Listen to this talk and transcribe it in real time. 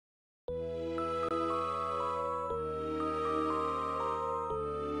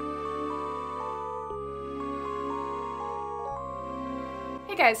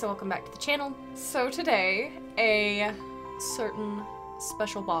guys, so welcome back to the channel. So today, a certain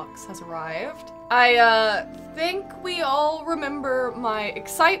special box has arrived. I think we all remember my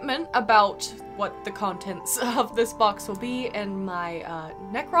excitement about what the contents of this box will be in my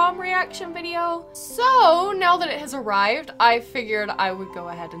Necrom reaction video. So now that it has arrived, I figured I would go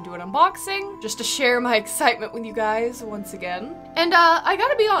ahead and do an unboxing just to share my excitement with you guys once again. And I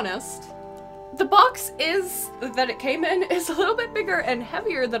gotta be honest, the box that it came in is a little bit bigger and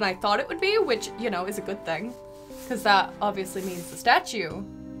heavier than I thought it would be, which, you know, is a good thing. Because that obviously means the statue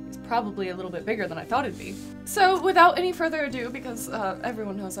is probably a little bit bigger than I thought it'd be. So without any further ado, because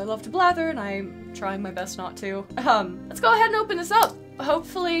everyone knows I love to blather and I'm trying my best not to, let's go ahead and open this up.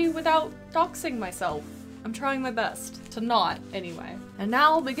 Hopefully without doxing myself. I'm trying my best to not, anyway. And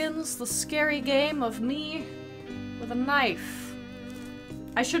now begins the scary game of me with a knife.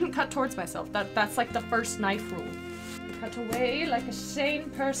 I shouldn't cut towards myself. That's like the first knife rule. Cut away like a sane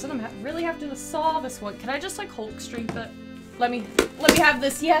person. I really have to saw this one. Can I just like Hulk streak it? Let me have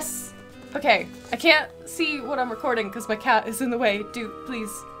this. Yes. Okay. I can't see what I'm recording because my cat is in the way. Dude, please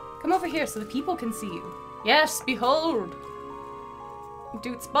come over here so the people can see you. Yes. Behold.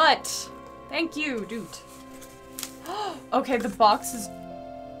 Dude's butt. Thank you, dude. Okay, the box is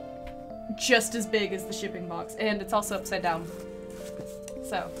just as big as the shipping box, and it's also upside down.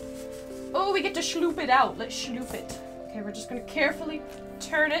 So, oh, we get to schloop it out. Let's schloop it. Okay, we're just gonna carefully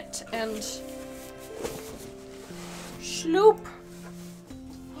turn it and schloop.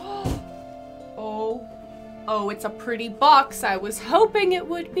 Oh, it's a pretty box. I was hoping it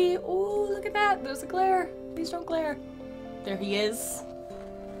would be. Oh, look at that. There's a glare. Please don't glare. There he is.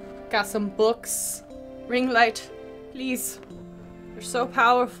 Got some books. Ring light, please. They're so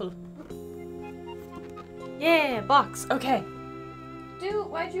powerful. Yeah, box. Okay. Dude,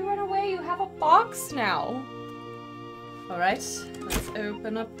 why'd you run away? You have a box now. Alright, let's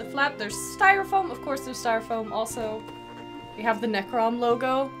open up the flap. There's styrofoam. Of course there's styrofoam. Also, we have the Necrom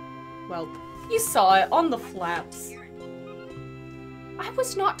logo. Well, you saw it on the flaps. I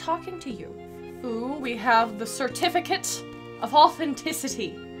was not talking to you. Ooh, we have the certificate of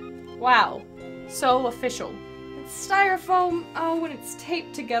authenticity. Wow, so official. It's styrofoam. Oh, when it's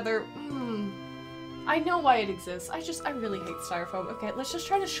taped together. I know why it exists. I really hate styrofoam. Okay, let's just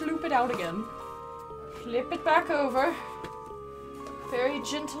try to schloop it out again. Flip it back over. Very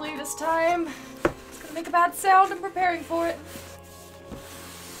gently this time. It's gonna make a bad sound. I'm preparing for it.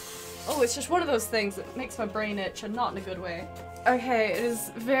 Oh, it's just one of those things that makes my brain itch, and not in a good way. Okay, it is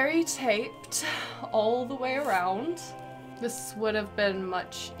very taped all the way around. This would have been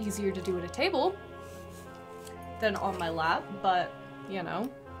much easier to do at a table than on my lap, but, you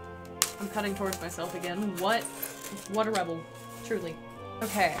know. I'm cutting towards myself again. What a rebel. Truly.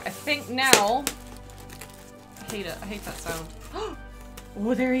 Okay, I think now... I hate it. I hate that sound.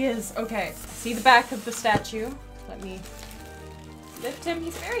 Oh, there he is. Okay, see the back of the statue. Let me lift him.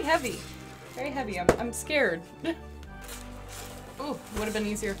 He's very heavy. Very heavy. I'm scared. Oh, would have been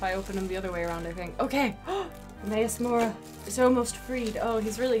easier if I opened him the other way around, I think. Okay. Hermaeus Mora is almost freed. Oh,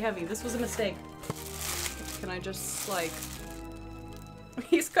 he's really heavy. This was a mistake. Can I just, like...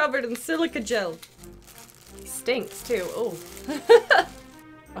 He's covered in silica gel. He stinks too. Oh.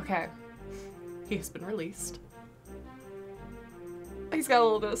 Okay. He has been released. He's got a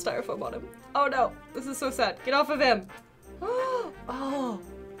little bit of styrofoam on him. Oh no. This is so sad. Get off of him. Oh. Oh,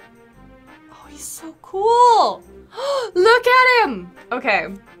 he's so cool. Look at him. Okay.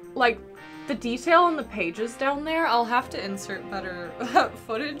 Like, the detail on the pages down there, I'll have to insert better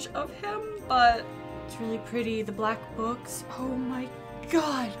footage of him, but it's really pretty. The black books. Oh my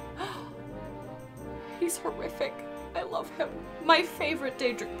God, he's horrific. I love him. My favorite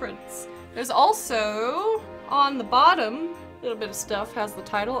Daedric prince. There's also, on the bottom, a little bit of stuff, has the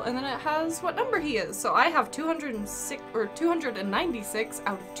title, and then it has what number he is. So I have 206, or 296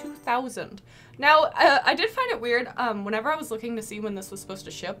 out of 2,000. Now, I did find it weird, whenever I was looking to see when this was supposed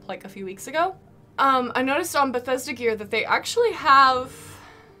to ship, like a few weeks ago, I noticed on Bethesda Gear that they actually have,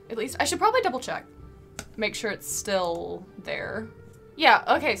 at least, I should probably double check, make sure it's still there. Yeah,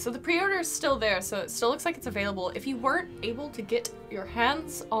 okay, so the pre-order is still there, so it still looks like it's available. If you weren't able to get your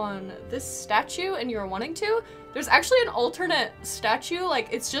hands on this statue and you're wanting to, there's actually an alternate statue, like,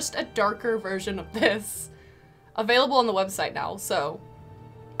 it's just a darker version of this, available on the website now, so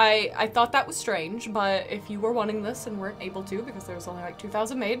I thought that was strange, but if you were wanting this and weren't able to, because there was only like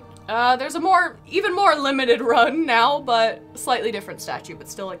 2,000 made, there's a even more limited run now, but slightly different statue, but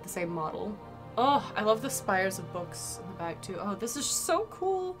still like the same model. Oh, I love the spires of books in the back too. Oh, this is so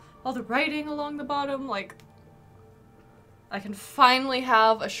cool. All the writing along the bottom, like, I can finally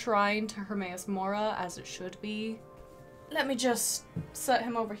have a shrine to Hermaeus Mora as it should be. Let me just set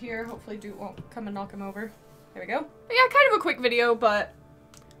him over here. Hopefully Dude won't come and knock him over. There we go. But yeah, kind of a quick video, but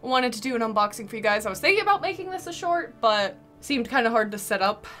I wanted to do an unboxing for you guys. I was thinking about making this a short, but seemed kind of hard to set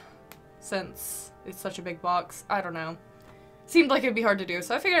up since it's such a big box. I don't know. Seemed like it'd be hard to do,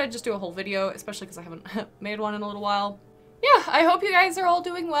 so I figured I'd just do a whole video, especially because I haven't made one in a little while. Yeah, I hope you guys are all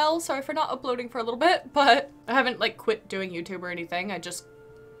doing well. Sorry for not uploading for a little bit, but I haven't like quit doing YouTube or anything. I just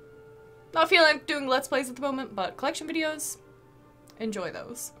not feeling like doing Let's Plays at the moment, but collection videos, enjoy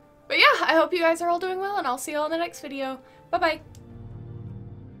those. But yeah, I hope you guys are all doing well, and I'll see you all in the next video. Bye-bye.